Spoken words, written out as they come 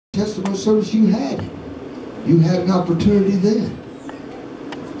testimony service, you had it. You had an opportunity then.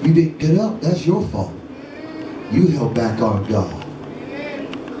 You didn't get up. That's your fault. You held back on God.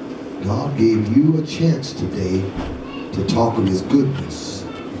 God gave you a chance today to talk of His goodness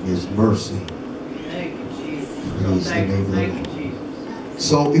and His mercy. Thank you, Jesus. Praise the name of the Thank Lord. you, Jesus.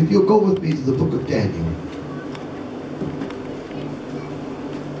 So if you'll go with me to the book of Daniel.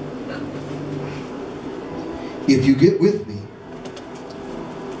 If you get with me.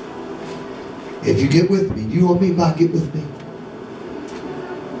 If you get with me. You know what I mean by get with me?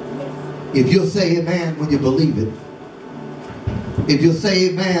 If you'll say amen when you believe it. If you'll say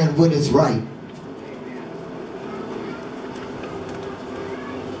amen when it's right.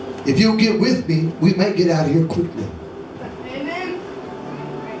 If you'll get with me, we may get out of here quickly. Amen.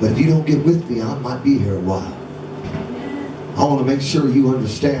 But if you don't get with me, I might be here a while. I want to make sure you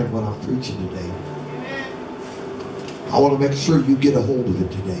understand what I'm preaching today. I want to make sure you get a hold of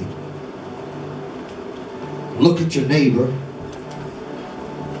it today. Look at your neighbor.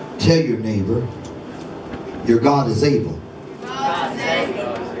 Tell your neighbor, your God is able. God is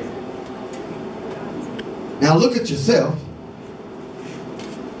able. Now look at yourself.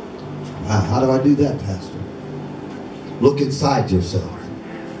 Wow, how do I do that, Pastor? Look inside yourself.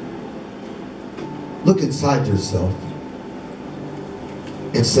 Look inside yourself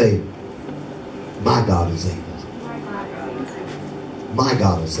and say, my God is able. My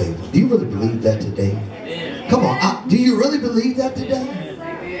God is able. Do you really believe that today? Come on, do you really believe that today?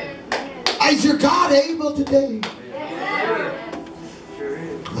 Is your God able today?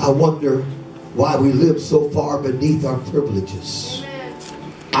 I wonder why we live so far beneath our privileges.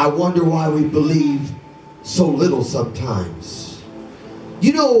 I wonder why we believe so little sometimes.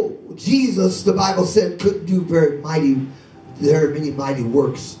 You know, Jesus, the Bible said, couldn't do very many mighty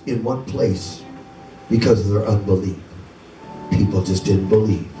works in one place because of their unbelief. People just didn't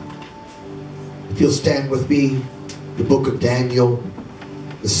believe. If you'll stand with me, the book of Daniel,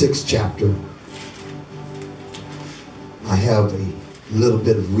 the 6th chapter. I have a little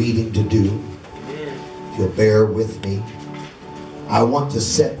bit of reading to do. If you'll bear with me. I want to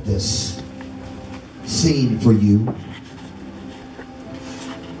set this scene for you.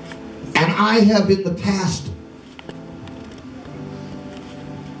 And I have in the past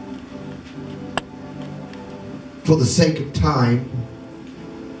for the sake of time,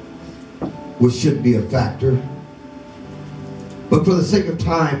 which shouldn't be a factor, but for the sake of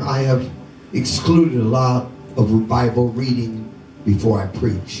time, I have excluded a lot of Bible reading before I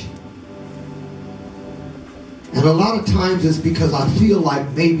preach. And a lot of times it's because I feel like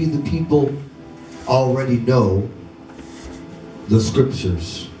maybe the people already know the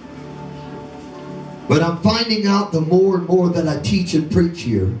scriptures. But I'm finding out the more and more that I teach and preach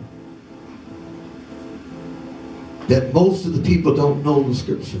here, that most of the people don't know the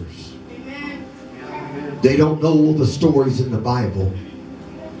scriptures. They don't know the stories in the Bible.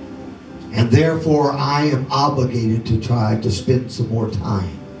 And therefore I am obligated to try to spend some more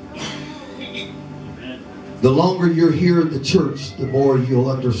time. The longer you're here in the church, the more you'll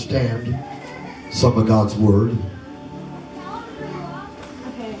understand some of God's Word.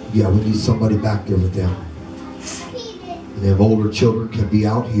 Yeah, we need somebody back there with them. And them older children can be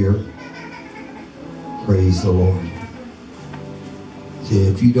out here. Praise the Lord. See,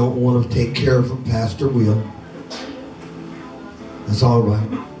 if you don't want to take care of them, Pastor will. That's all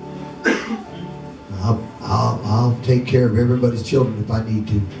right. I'll take care of everybody's children if I need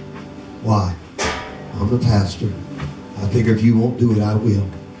to. Why? I'm the pastor. I figure if you won't do it, I will.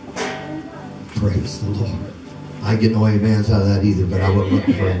 Praise the Lord. I get no amens out of that either, but I wouldn't look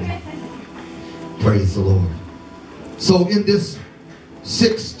for any. Praise the Lord. So in this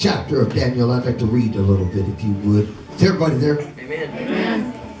 6th chapter of Daniel, I'd like to read a little bit, if you would. Is everybody there? Amen.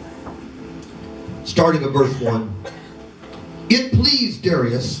 Amen. Starting at verse 1. It pleased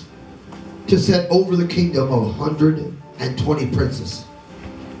Darius to set over the kingdom of 120 princes,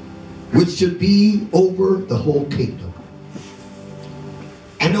 which should be over the whole kingdom,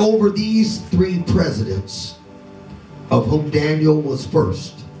 and over these 3 presidents, of whom Daniel was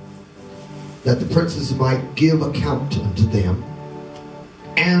first, that the princes might give account unto them,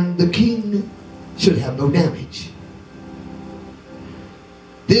 and the king should have no damage.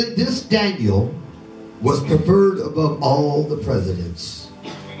 Then this Daniel was preferred above all the presidents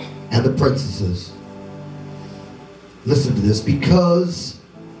and the princesses. Listen to this, because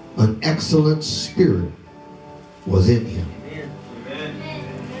an excellent spirit was in him.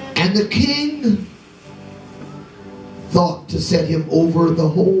 Amen. And the king thought to set him over the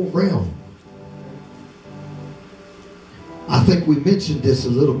whole realm. I think we mentioned this a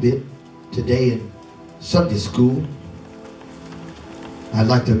little bit today in Sunday school. I'd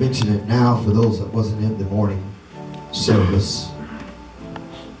like to mention it now for those that wasn't in the morning service.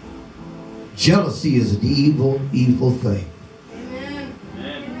 Jealousy is an evil, evil thing. Amen.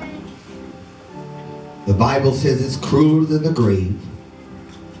 Amen. The Bible says it's crueler than the grave.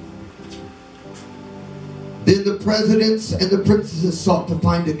 Then the presidents and the princesses sought to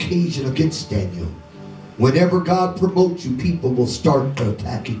find occasion against Daniel. Whenever God promotes you, people will start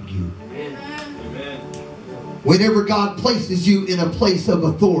attacking you. Amen. Whenever God places you in a place of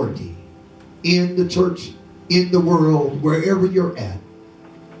authority, in the church, in the world, wherever you're at,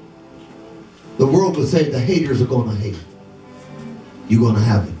 the world will say the haters are going to hate. You're going to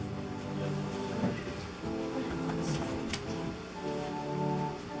have it.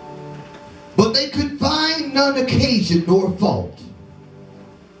 But they could find none occasion nor fault,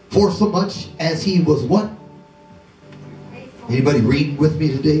 for so much as he was what? Anybody reading with me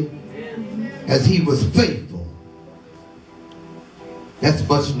today? As he was faithful. That's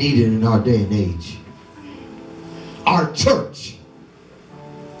much needed in our day and age. Our church.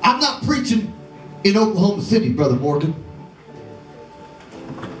 I'm not preaching in Oklahoma City, Brother Morgan.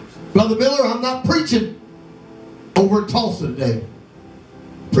 Brother Miller, I'm not preaching over in Tulsa today.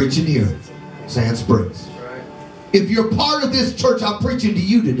 Preaching here, Sand Springs. If you're part of this church, I'm preaching to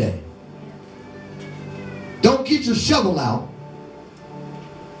you today. Don't get your shovel out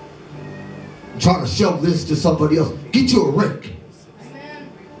and try to shovel this to somebody else. Get you a rake.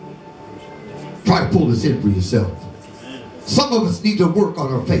 Try to pull this in for yourself. Some of us need to work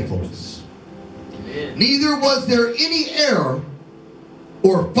on our faithfulness. Neither was there any error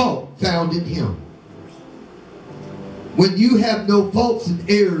or fault found in him. When you have no faults and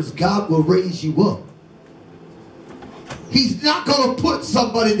errors, God will raise you up. He's not going to put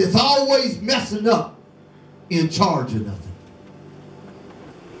somebody that's always messing up in charge of nothing.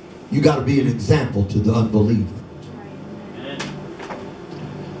 You got to be an example to the unbeliever.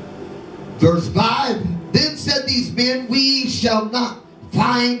 Verse 5, then said these men, we shall not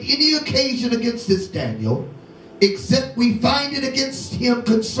find any occasion against this Daniel, except we find it against him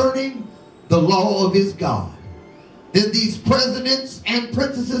concerning the law of his God. Then these presidents and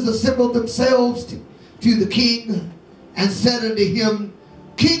princesses assembled themselves to the king and said unto him,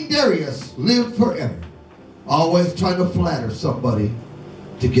 King Darius, live forever. Always trying to flatter somebody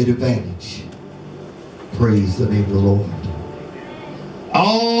to get advantage. Praise the name of the Lord.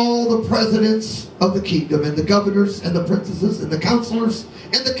 All the presidents of the kingdom and the governors and the princesses and the counselors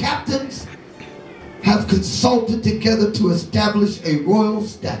and the captains have consulted together to establish a royal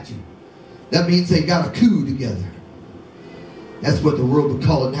statute. That means they got a coup together. That's what the world would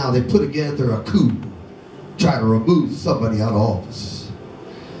call it now. They put together a coup. Try to remove somebody out of office.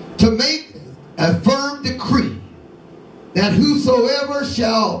 To make a firm decree that whosoever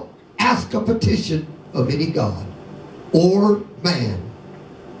shall ask a petition of any god or man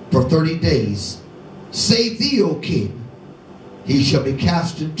for 30 days, save thee, O king, he shall be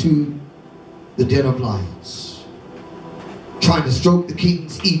cast into the den of lions. Trying to stroke the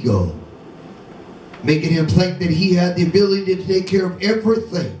king's ego, making him think that he had the ability to take care of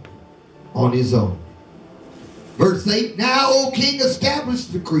everything on his own. Verse 8, now, O king, establish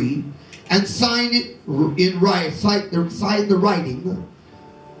the decree and sign it in writing, sign the writing,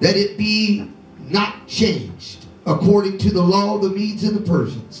 that it be not changed, according to the law of the Medes and the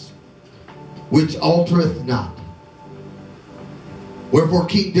Persians, which altereth not. Wherefore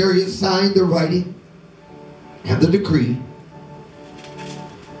King Darius signed the writing and the decree.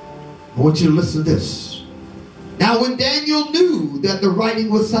 I want you to listen to this. Now when Daniel knew that the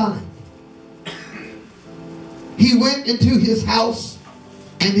writing was signed, he went into his house,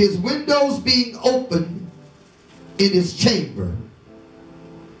 and his windows being open in his chamber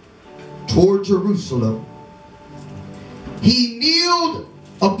toward Jerusalem, he kneeled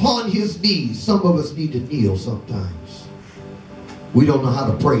upon his knees. Some of us need to kneel sometimes. We don't know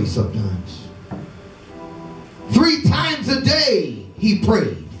how to pray sometimes. 3 times a day he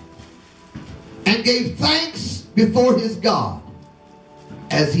prayed and gave thanks before his God,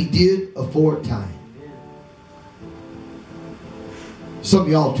 as he did aforetime. Some of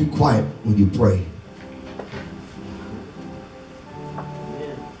y'all too quiet when you pray.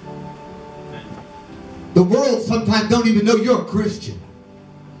 The world sometimes don't even know you're a Christian.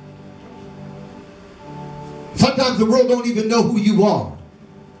 Sometimes the world don't even know who you are,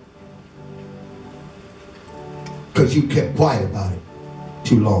 because you kept quiet about it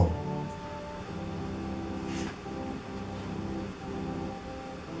too long.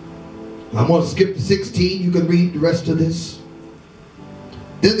 I'm going to skip to 16. You can read the rest of this.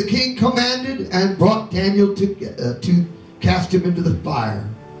 Then the king commanded and brought Daniel to cast him into the fire.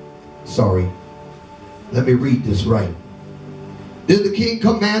 Sorry. Let me read this right. Then the king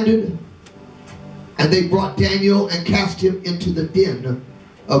commanded, and they brought Daniel and cast him into the den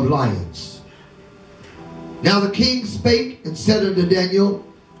of lions. Now the king spake and said unto Daniel,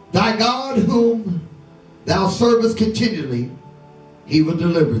 Thy God whom thou servest continually, he will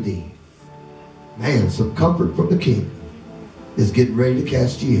deliver thee. Man, some comfort from the king is getting ready to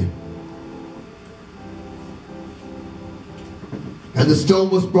cast you in. And the stone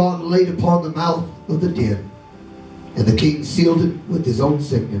was brought and laid upon the mouth of the den. And the king sealed it with his own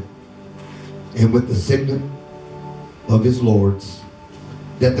signet and with the signet of his lords,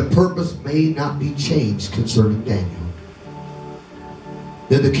 that the purpose may not be changed concerning Daniel.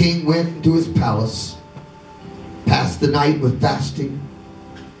 Then the king went into his palace, passed the night with fasting.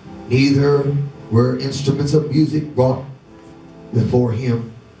 Neither were instruments of music brought before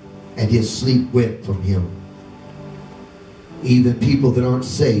him, and his sleep went from him. Even people that aren't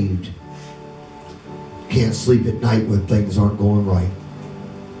saved can't sleep at night when things aren't going right.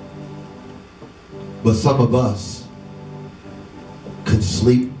 But some of us could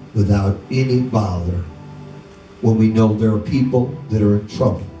sleep without any bother when we know there are people that are in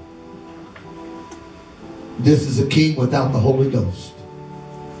trouble. This is a king without the Holy Ghost.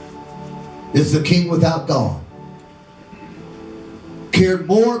 This is a king without God. Cared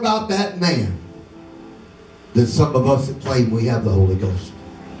more about that man than some of us that claim we have the Holy Ghost.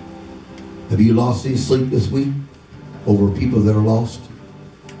 Have you lost any sleep this week over people that are lost?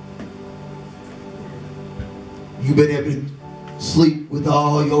 You've been able to sleep with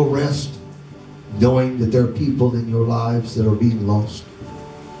all your rest, knowing that there are people in your lives that are being lost?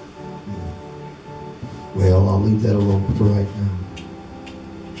 Well, I'll leave that alone for right now.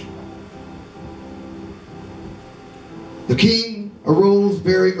 The king arose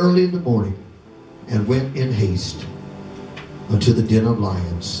very early in the morning and went in haste unto the den of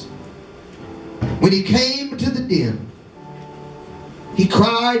lions. When he came to the den, he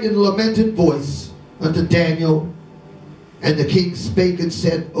cried in a lamented voice unto Daniel, and the king spake and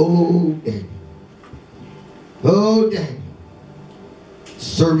said, O Daniel,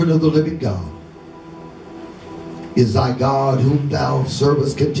 servant of the living God, is thy God whom thou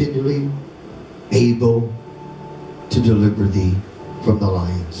servest continually able to deliver thee from the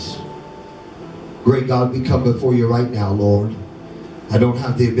lions? Great God, we come before you right now, Lord. I don't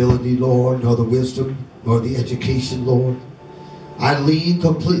have the ability, Lord, nor the wisdom, nor the education, Lord. I lean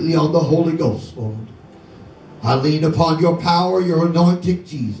completely on the Holy Ghost, Lord. I lean upon your power, your anointing,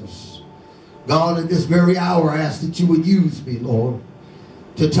 Jesus. God, in this very hour, I ask that you would use me, Lord,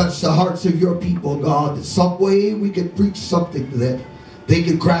 to touch the hearts of your people, God, that some way we can preach something that they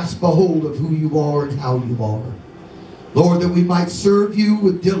can grasp a hold of who you are and how you are. Lord, that we might serve you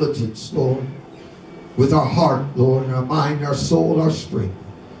with diligence, Lord, with our heart, Lord, and our mind, and our soul, our strength.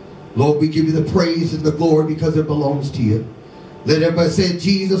 Lord, we give you the praise and the glory because it belongs to you. Let everybody say in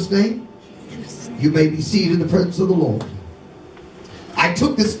Jesus' name. You may be seated in the presence of the Lord. I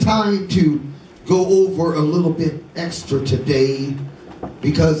took this time to go over a little bit extra today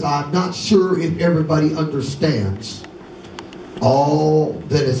because I'm not sure if everybody understands all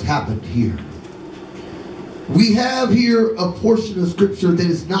that has happened here. We have here a portion of scripture that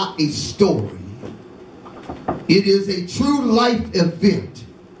is not a story. It is a true life event.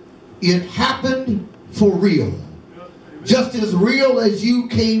 It happened for real. Just as real as you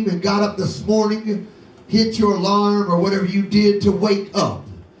came and got up this morning, hit your alarm or whatever you did to wake up.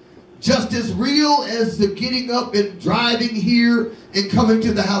 Just as real as the getting up and driving here and coming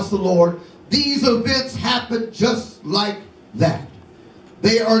to the house of the Lord, these events happen just like that.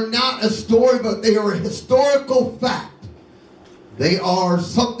 They are not a story, but they are a historical fact. They are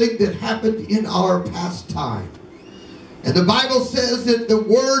something that happened in our past time. And the Bible says that the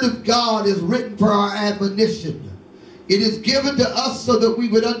Word of God is written for our admonition. It is given to us so that we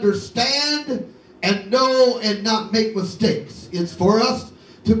would understand and know and not make mistakes. It's for us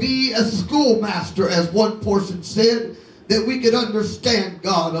to be a schoolmaster, as one person said, that we could understand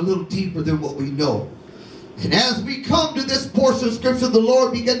God a little deeper than what we know. And as we come to this portion of Scripture, the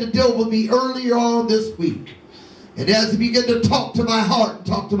Lord began to deal with me earlier on this week. And as He began to talk to my heart and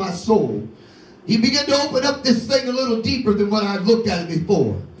talk to my soul, He began to open up this thing a little deeper than when I'd looked at it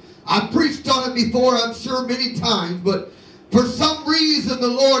before. I've preached on it before, I'm sure, many times, but for some reason the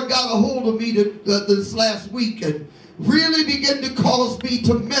Lord got a hold of me this last week and really began to cause me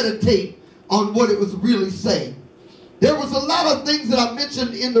to meditate on what it was really saying. There was a lot of things that I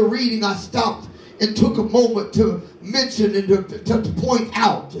mentioned in the reading I stopped and took a moment to mention and to point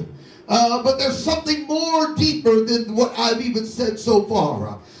out. But there's something more deeper than what I've even said so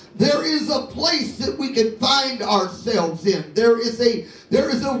far. there is a place that we can find ourselves in. There is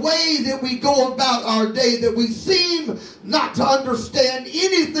a way that we go about our day that we seem not to understand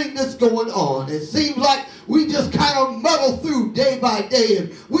anything that's going on. It seems like we just kind of muddle through day by day,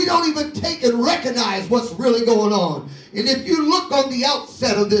 and we don't even take and recognize what's really going on. And if you look on the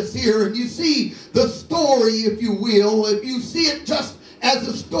outset of this here and you see the story, if you will, if you see it just as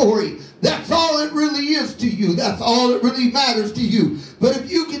a story, that's all it really is to you. That's all that really matters to you. But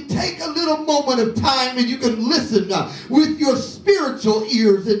if you can take a little moment of time and you can listen with your spiritual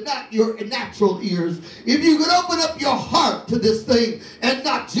ears and not your natural ears, if you can open up your heart to this thing and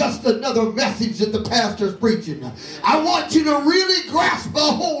not just another message that the pastor's preaching, I want you to really grasp a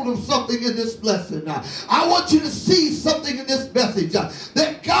hold of something in this lesson. I want you to see something in this message,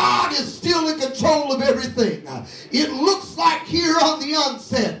 that God is still in control of everything. It looks like here on the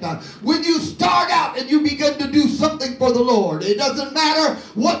onset, when you start out and you begin to do something for the Lord, it doesn't matter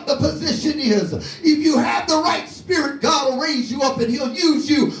what the position is. If you have the right spirit, God will raise you up and he'll use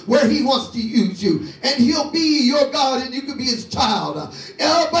you where he wants to use you. And he'll be your God and you can be his child.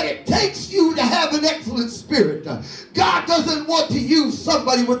 But it takes you to have an excellent spirit. God doesn't want to use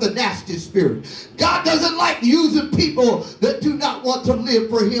somebody with a nasty spirit. God doesn't like using people that do not want to live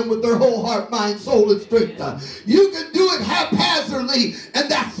for him with their whole heart, mind, soul, and strength. You can do it haphazardly,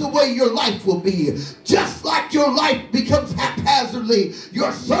 and that's the way your life will be. Just like your life becomes haphazardly,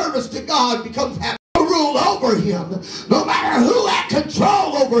 your service to God becomes haphazardly. Rule over him, no matter who had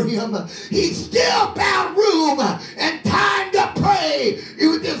control over him, he still found room and time to pray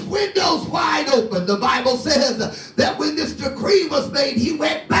with his windows wide open. The Bible says that when this decree was made, he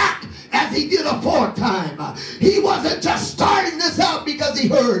went back as he did aforetime. He wasn't just starting this out because he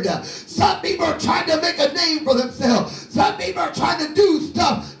heard. Some people are trying to make a name for themselves. Some people are trying to do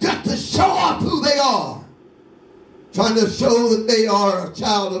stuff just to show off who they are, trying to show that they are a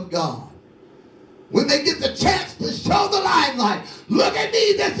child of God. When they get the chance to show the limelight, look at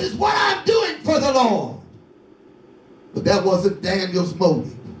me, this is what I'm doing for the Lord. But that wasn't Daniel's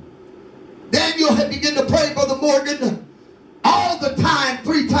motive. Daniel had begun to pray for the Morgan all the time,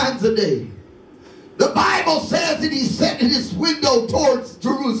 3 times a day. The Bible says that he sat in his window towards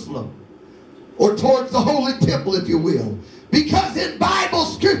Jerusalem, or towards the Holy Temple, if you will. Because in Bible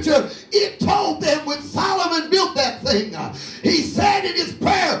scripture, it told them when Solomon built that thing, he said in his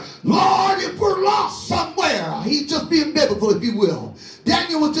prayer, Lord, if we're lost somewhere, he's just being biblical, if you will.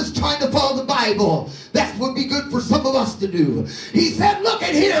 Daniel was just trying to follow the Bible. That would be good for some of us to do. He said, look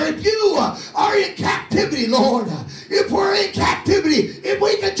at here, if you are in captivity, Lord, if we're in captivity, if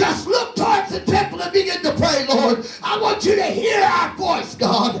we can just look towards the temple and begin to pray, Lord, I want you to hear our voice,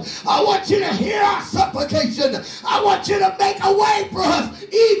 God. I want you to hear our supplication. I want you to make a way for us,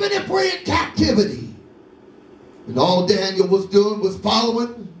 even if we're in captivity. And all Daniel was doing was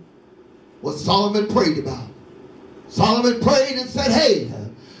following what Solomon prayed about. Solomon prayed and said, hey,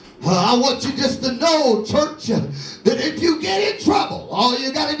 I want you just to know, church, that if you get in trouble, all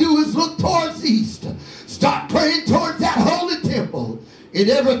you got to do is look towards the east. Start praying towards that holy temple, and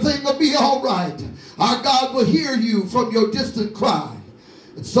everything will be all right. Our God will hear you from your distant cry.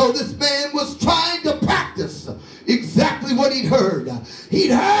 And so this man was trying to practice exactly what he'd heard. He'd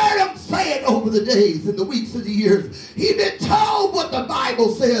heard him say it over the days and the weeks and the years. He'd been told what the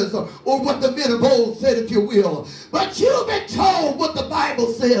Bible says, or what the men of old said, if you will. But you've been told what the Bible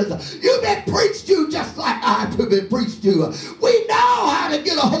says. You've been preached to just like I've been preached to. We know how to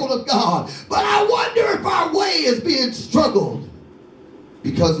get a hold of God. But I wonder if our way is being struggled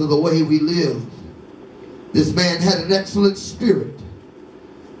because of the way we live. This man had an excellent spirit.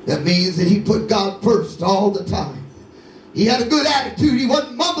 That means that he put God first all the time. He had a good attitude. He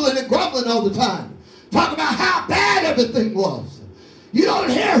wasn't mumbling and grumbling all the time, talking about how bad everything was. You don't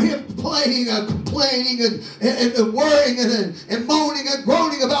hear him playing and complaining and worrying and moaning and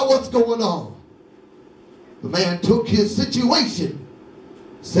groaning about what's going on. The man took his situation,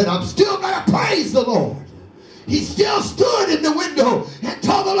 said, I'm still going to praise the Lord. He still stood in the window and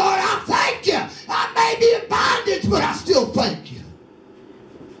told the Lord, I thank you. I may be in bondage, but I still thank you.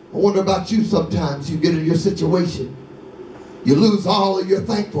 I wonder about you sometimes. You get in your situation. You lose all of your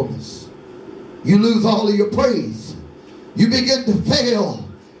thankfulness. You lose all of your praise. You begin to fail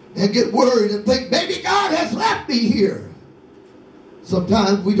and get worried and think, maybe God has left me here.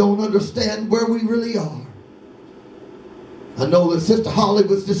 Sometimes we don't understand where we really are. I know that Sister Holly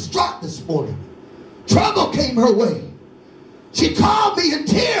was distraught this morning. Trouble came her way. She called me in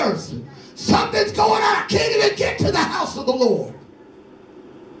tears. Something's going on. I can't even get to the house of the Lord.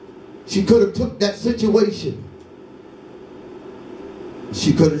 She could have took that situation.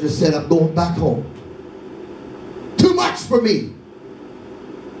 She could have just said, I'm going back home. Too much for me.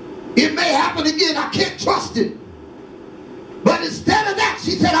 It may happen again. I can't trust it. But instead of that,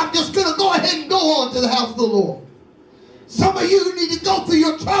 she said, I'm just going to go ahead and go on to the house of the Lord. Some of you need to go through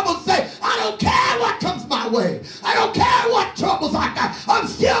your troubles and say, I don't care what comes my way. I don't care what troubles I got. I'm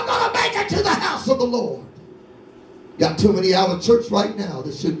still going to make it to the house of the Lord. Got too many out of church right now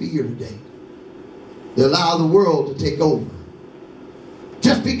that should be here today. They allow the world to take over.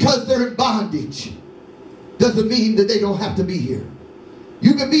 Just because they're in bondage doesn't mean that they don't have to be here.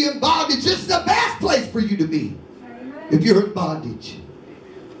 You can be in bondage. This is the best place for you to be if you're in bondage.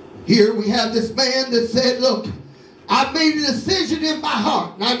 Here we have this man that said, look, I made a decision in my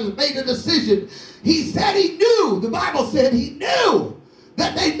heart. And I just made a decision. He said he knew. The Bible said he knew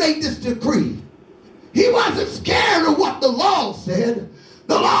that they made this decree. He wasn't scared of what the law said.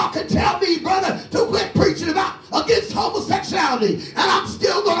 The law could tell me, brother, to quit preaching against homosexuality. And I'm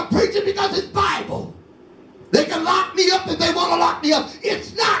still going to preach it because it's Bible. They can lock me up if they want to lock me up.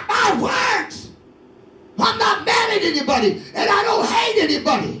 It's not my words. I'm not mad at anybody. And I don't hate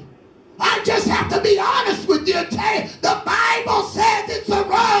anybody. I just have to be honest with you and tell you, the Bible says it's a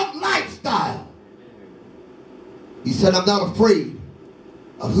wrong lifestyle. He said, I'm not afraid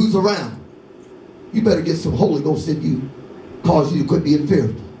of who's around. You better get some Holy Ghost in you, cause you to quit being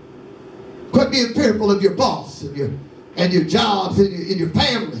fearful. Quit being fearful of your boss and your jobs and your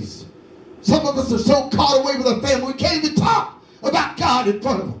families. Some of us are so caught away with our family, we can't even talk about God in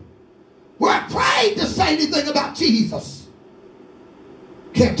front of them. We're afraid to say anything about Jesus.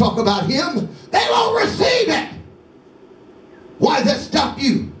 Can't talk about him. They won't receive it. Why does that stop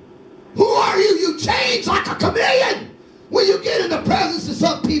you? Who are you? You change like a chameleon when you get in the presence of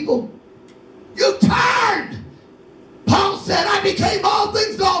some people. You turned. Paul said, I became all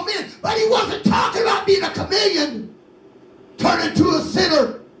things to all men. But he wasn't talking about being a chameleon. Turn into a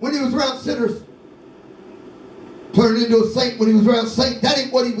sinner when he was around sinners. Turn into a saint when he was around saints. That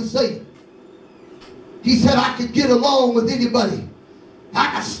ain't what he was saying. He said, I could get along with anybody.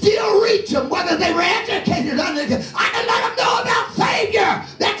 I could still reach them, whether they were educated or uneducated. I could let them know about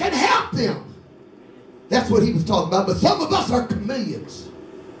Savior that can help them. That's what he was talking about. But some of us are chameleons.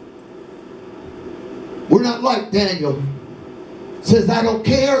 We're not like Daniel. Says, I don't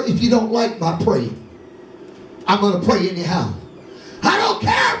care if you don't like my praying. I'm going to pray anyhow. I don't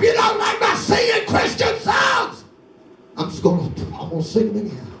care if you don't like my singing Christian songs. I'm going to sing them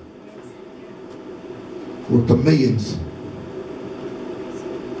anyhow. We're chameleons.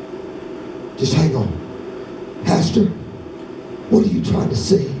 Just hang on. Pastor, what are you trying to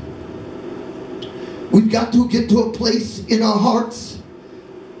say? We've got to get to a place in our hearts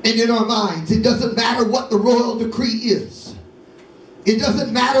and in our minds. It doesn't matter what the royal decree is. It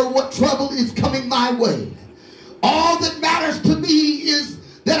doesn't matter what trouble is coming my way. All that matters to me is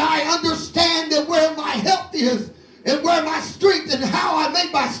that I understand that where my help is and where my strength and how I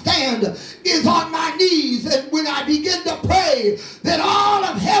make my stand is on my knees. And when I begin to pray, that all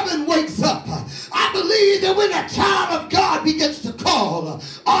of heaven wakes up. I believe that when a child of God begins to call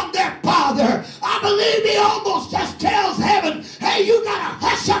on their Father, I believe he almost just tells heaven, hey, you got to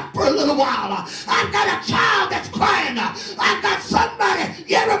hush up for a little while. I've got a child that's crying. I've got somebody.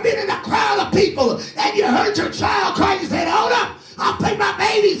 You ever been in a crowd of people and you heard your child cry? You said, hold up, I think my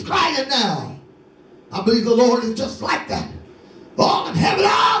baby's crying now. I believe the Lord is just like that. All in heaven,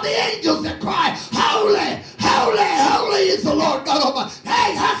 all the angels that cry, holy, holy, holy is the Lord God Almighty.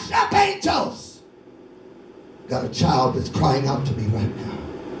 Hey, hush up, angels. Got a child that's crying out to me right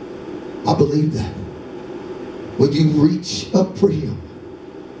now. I believe that. When you reach up for him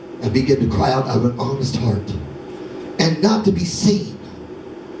and begin to cry out of an honest heart and not to be seen.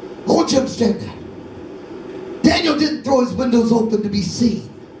 I want you to understand that. Daniel didn't throw his windows open to be seen.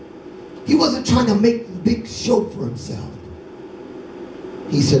 He wasn't trying to make a big show for himself.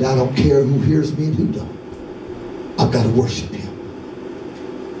 He said, I don't care who hears me and who don't. I've got to worship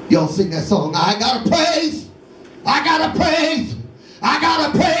him. Y'all sing that song, I got to praise. I got to praise. I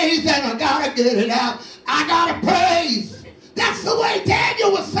got to praise and I got to get it out. I got to praise. That's the way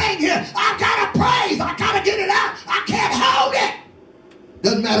Daniel was saying here. I got to praise. I got to get it out. I can't hold it.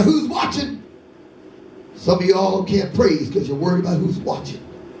 Doesn't matter who's watching. Some of y'all can't praise because you're worried about who's watching.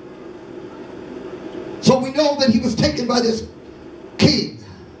 So we know that he was taken by this king.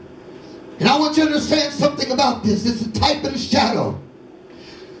 And I want you to understand something about this. It's a type and a shadow.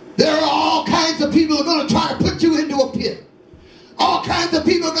 There are all kinds of people who are going to try to put you into a pit. All kinds of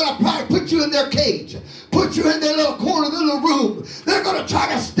people are going to try to put you in their cage. Put you in their little corner, their little room. They're going to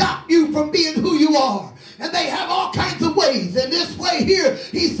try to stop you from being who you are. And they have all kinds of ways. And this way here,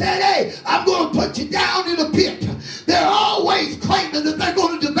 he said, hey, I'm going to put you down in a pit. They're always claiming that they're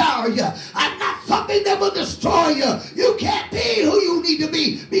going to devour you. I'm not something that will destroy you. You can't be who you need to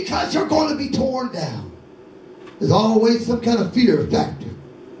be because because you're going to be torn down. There's always some kind of fear factor.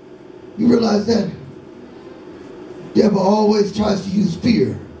 You realize that? The devil always tries to use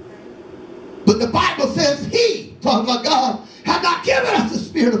fear. But the Bible says he, talking about God, has not given us the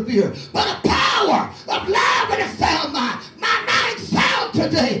spirit of fear, but a power of love and a sound mind. My mind's sound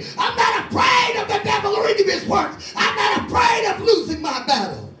today. I'm not afraid of the devil or any of his works. I'm not afraid of losing my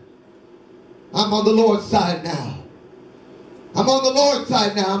battle. I'm on the Lord's side now. I'm on the Lord's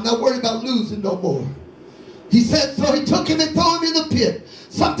side now. I'm not worried about losing no more. He said, so he took him and threw him in the pit.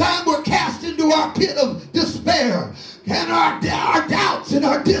 Sometimes we're cast into our pit of despair. And our doubts and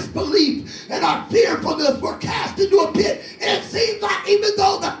our disbelief and our fearfulness were cast into a pit. And it seems like even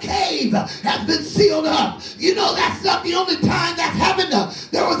though the cave has been sealed up, you know, that's not the only time that's happened.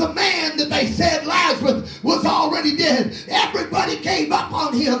 There was a man that they said Lazarus was already dead. Everybody gave up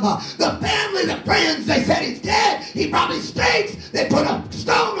on him. The family, the friends, they said he's dead. He probably stinks. They put a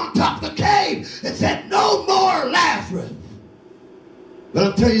stone on top of the cave and said, no more Lazarus. But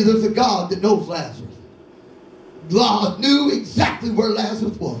I'll tell you, there's a God that knows Lazarus. God knew exactly where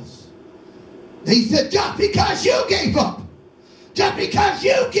Lazarus was. And he said, just because you gave up, just because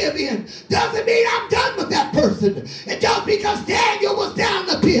you give in, doesn't mean I'm done with that person. And just because Daniel was down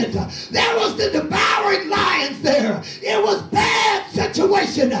the pit, there was the devouring lions there. It was a bad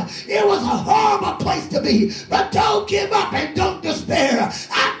situation. It was a horrible place to be. But don't give up and don't despair.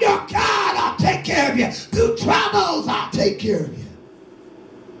 I'm your God. I'll take care of you. Through troubles, I'll take care of you.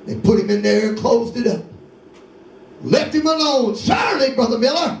 They put him in there and closed it up. Left him alone. Surely, Brother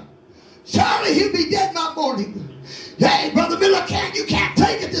Miller, surely he'll be dead by morning. Hey, Brother Miller, you can't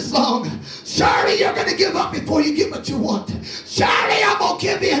take it this long. Surely you're going to give up before you get what you want. Surely I'm going to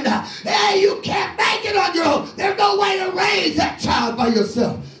give in. Hey, you can't make it on your own. There's no way to raise that child by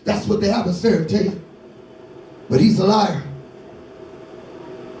yourself. That's what the adversary tell you. But he's a liar.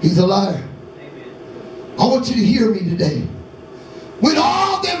 He's a liar. Amen. I want you to hear me today. When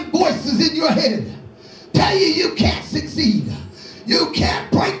all them voices in your head tell you you can't succeed, you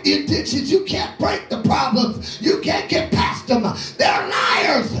can't break the intentions, you can't break the problems, you can't get past them, they're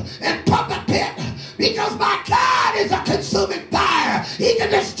liars and puppet pit, because my God is a consuming fire. He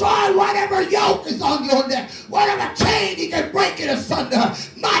can destroy whatever yoke is on your neck, whatever chain, he can break it asunder.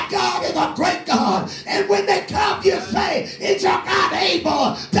 My God is a great God. And when they come, you say, is your God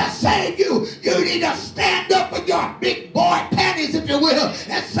able to save you? You need to stand up with your big boy panties, if you will,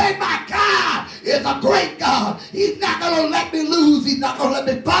 and say, my God is a great God. He's not going to let me lose. He's not going to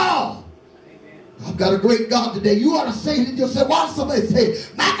let me fall. Amen. I've got a great God today. You ought to say it and you'll say, why somebody say,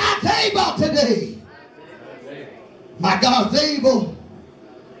 my God's able today. My God's able.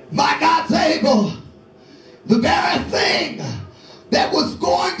 My God's able. The very thing that was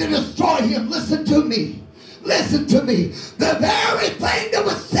going to destroy him, listen to me. Listen to me. The very thing that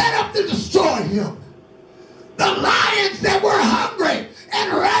was set up to destroy him. The lions that were hungry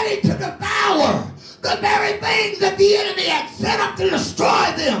and ready to devour. The very things that the enemy had set up to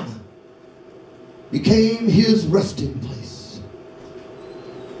destroy them became his resting place.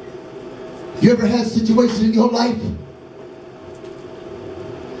 You ever had situations in your life?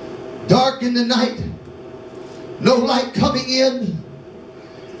 Dark in the night, no light coming in.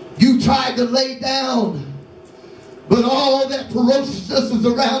 You tried to lay down, but all that ferociousness is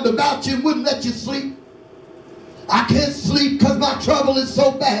around about you and wouldn't let you sleep. I can't sleep because my trouble is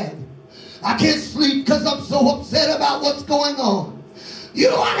so bad. I can't sleep because I'm so upset about what's going on. You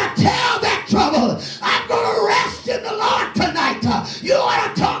want to tell that trouble, I'm going to rest in the Lord tonight. You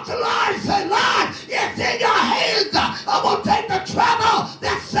want to talk to the Lord and say, Lord, it's in your hands. I'm going to take the trouble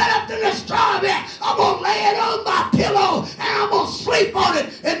that's set up to destroy me. I'm going to lay it on my pillow and I'm going to sleep on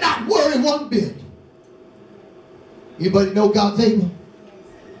it and not worry one bit. Anybody know God's able?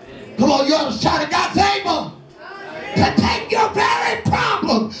 Come on, you ought to shout at God's able to take your very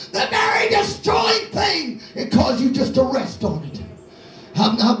problem, the very destroying thing, and cause you just to rest on it.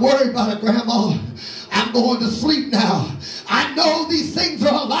 I'm not worried about it, Grandma. I'm going to sleep now. I know these things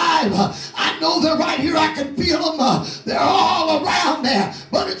are alive. I know they're right here. I can feel them. They're all around there.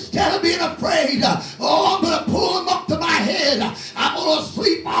 But instead of being afraid, I'm going to pull them up to my head. I'm going to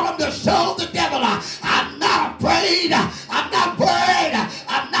sleep on them to show the devil I'm not afraid. I'm not worried.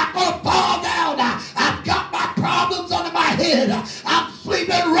 I'm not going to fall down. I've got my problems under my head. I'm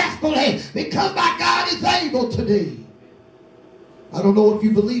sleeping restfully because my God is able today. I don't know if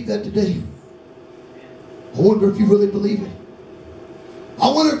you believe that today. I wonder if you really believe it. I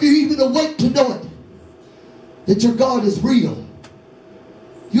wonder if you're even awake to know it. That your God is real.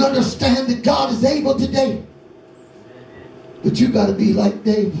 You understand that God is able today. But you got to be like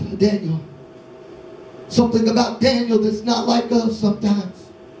Daniel. Something about Daniel that's not like us sometimes.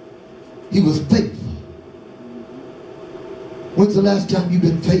 He was faithful. When's the last time you've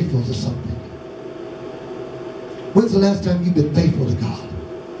been faithful to something? When's the last time you've been faithful to God?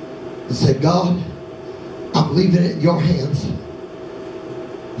 And said, God, I'm leaving it in your hands.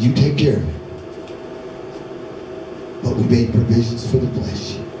 You take care of it. But we made provisions for the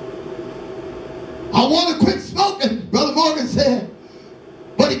flesh. I want to quit smoking, Brother Morgan said.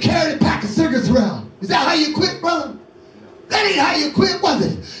 But he carried a pack of cigarettes around. Is that how you quit, brother? That ain't how you quit, was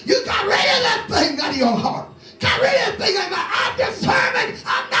it? You got rid of that thing out of your heart. Got rid of that thing out of my heart. I'm determined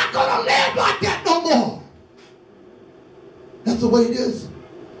I'm not going to live like that no more. That's the way it is.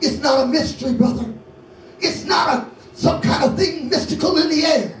 It's not a mystery, brother. It's not some kind of thing mystical in the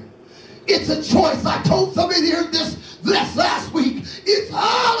air. It's a choice. I told somebody here this last week. It's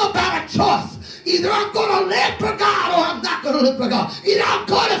all about a choice. Either I'm going to live for God or I'm not going to live for God. Either I'm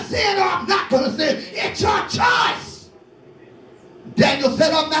going to sin or I'm not going to sin. It's your choice. Daniel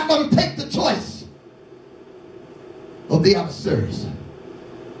said, I'm not going to take the choice of the adversaries.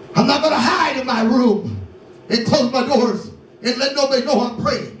 I'm not going to hide in my room and close my doors and let nobody know I'm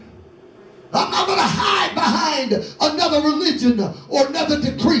praying. I'm not going to hide behind another religion or another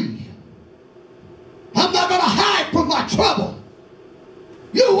decree. I'm not going to hide from my trouble.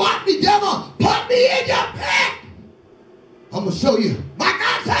 You want me, devil? Put me in your pit. I'm going to show you. My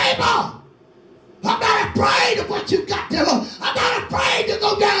God's able. I'm not afraid of what you got, devil. I'm not afraid to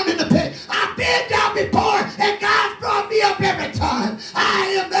go down in the pit. I've been down before, and God's brought me up every time. I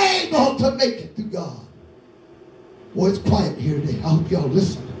am able to make it through God. Boy, it's quiet here today. I hope y'all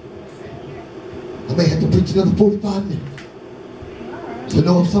listen. I may have to preach another 45 minutes to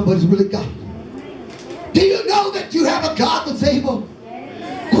know if somebody's really got it. Do you know that you have a God that's able?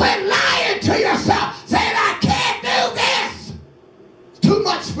 Quit lying to yourself, saying, I can't do this. It's too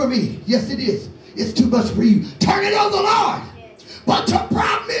much for me. Yes, it is. It's too much for you. Turn it over to the Lord. But your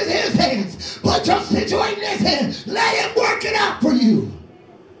problem is in his hands. Put your situation in his hands. Let him work it out for you.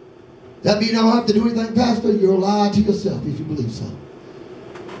 That mean I don't have to do anything, Pastor? You're lying to yourself if you believe so.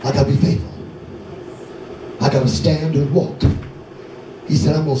 I got to be faithful. I got to stand and walk. He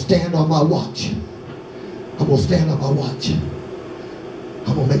said, I'm going to stand on my watch. I'm going to stand on my watch.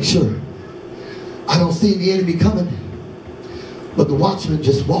 I'm going to make sure. I don't see the enemy coming. But the watchman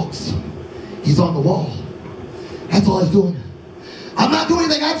just walks. He's on the wall. That's all he's doing. I'm not doing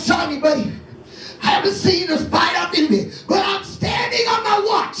anything. I haven't shot anybody. I haven't seen or spied out the enemy. But I'm standing on my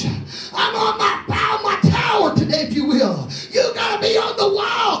watch. I'm on my tower today, if you will. You got to be on the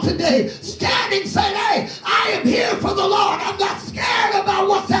wall today. Standing, saying, hey, I am here for the Lord. I'm not scared about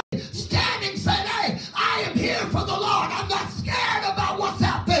what's happening. Standing, saying, hey, I am here for the Lord. I'm not scared about what's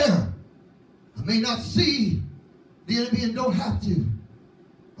out there. I may not see the enemy and don't have to.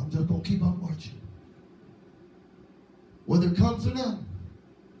 I'm just going to keep on marching. Whether it comes or not,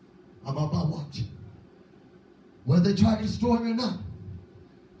 I'm on my watch. Whether they try to destroy me or not,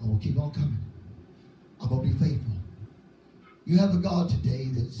 I'm going to keep on coming. I'm going to be faithful. You have a God today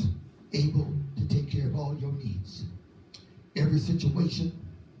that's able to take care of all your needs. Every situation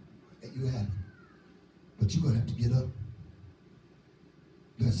that you have. But you're going to have to get up.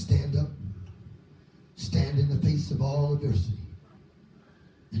 You got to stand up. Stand in the face of all adversity.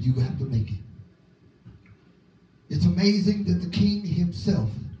 And you have to make it. It's amazing that the king himself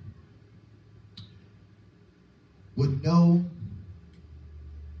would know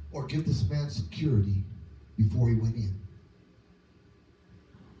or give this man security before he went in.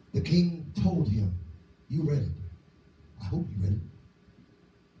 The king told him, you read it. I hope you read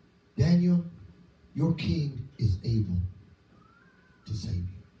it. Daniel, your king is able to save you.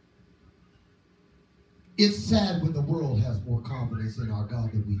 It's sad when the world has more confidence in our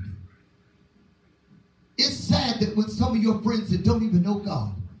God than we do. It's sad that when some of your friends that don't even know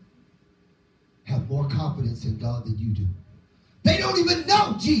God have more confidence in God than you do. They don't even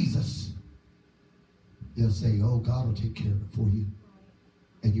know Jesus. They'll say, oh, God will take care of it for you.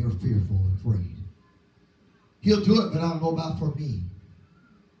 And you're fearful and afraid. He'll do it, but I don't know about for me.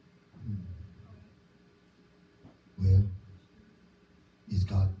 Well, is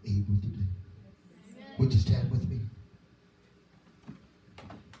God able to do it? Would you stand with me?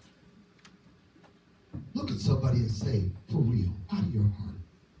 Look at somebody and say, for real, out of your heart,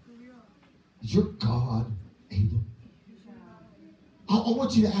 is your God able? I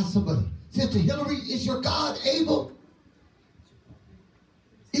want you to ask somebody, Sister Hillary, is your God able?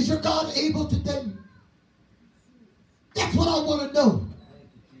 Is your God able today? That's what I want to know.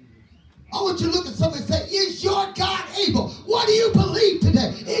 I want you to look at somebody and say, is your God able? What do you believe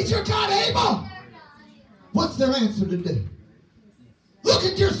today? Is your God able? What's their answer today? Look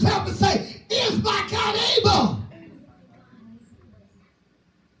at yourself and say, is my God able?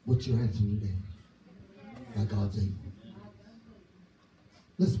 What's your answer today? By God's able.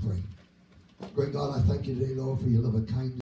 Let's pray. Great God, I thank you today, Lord, for your love and kindness.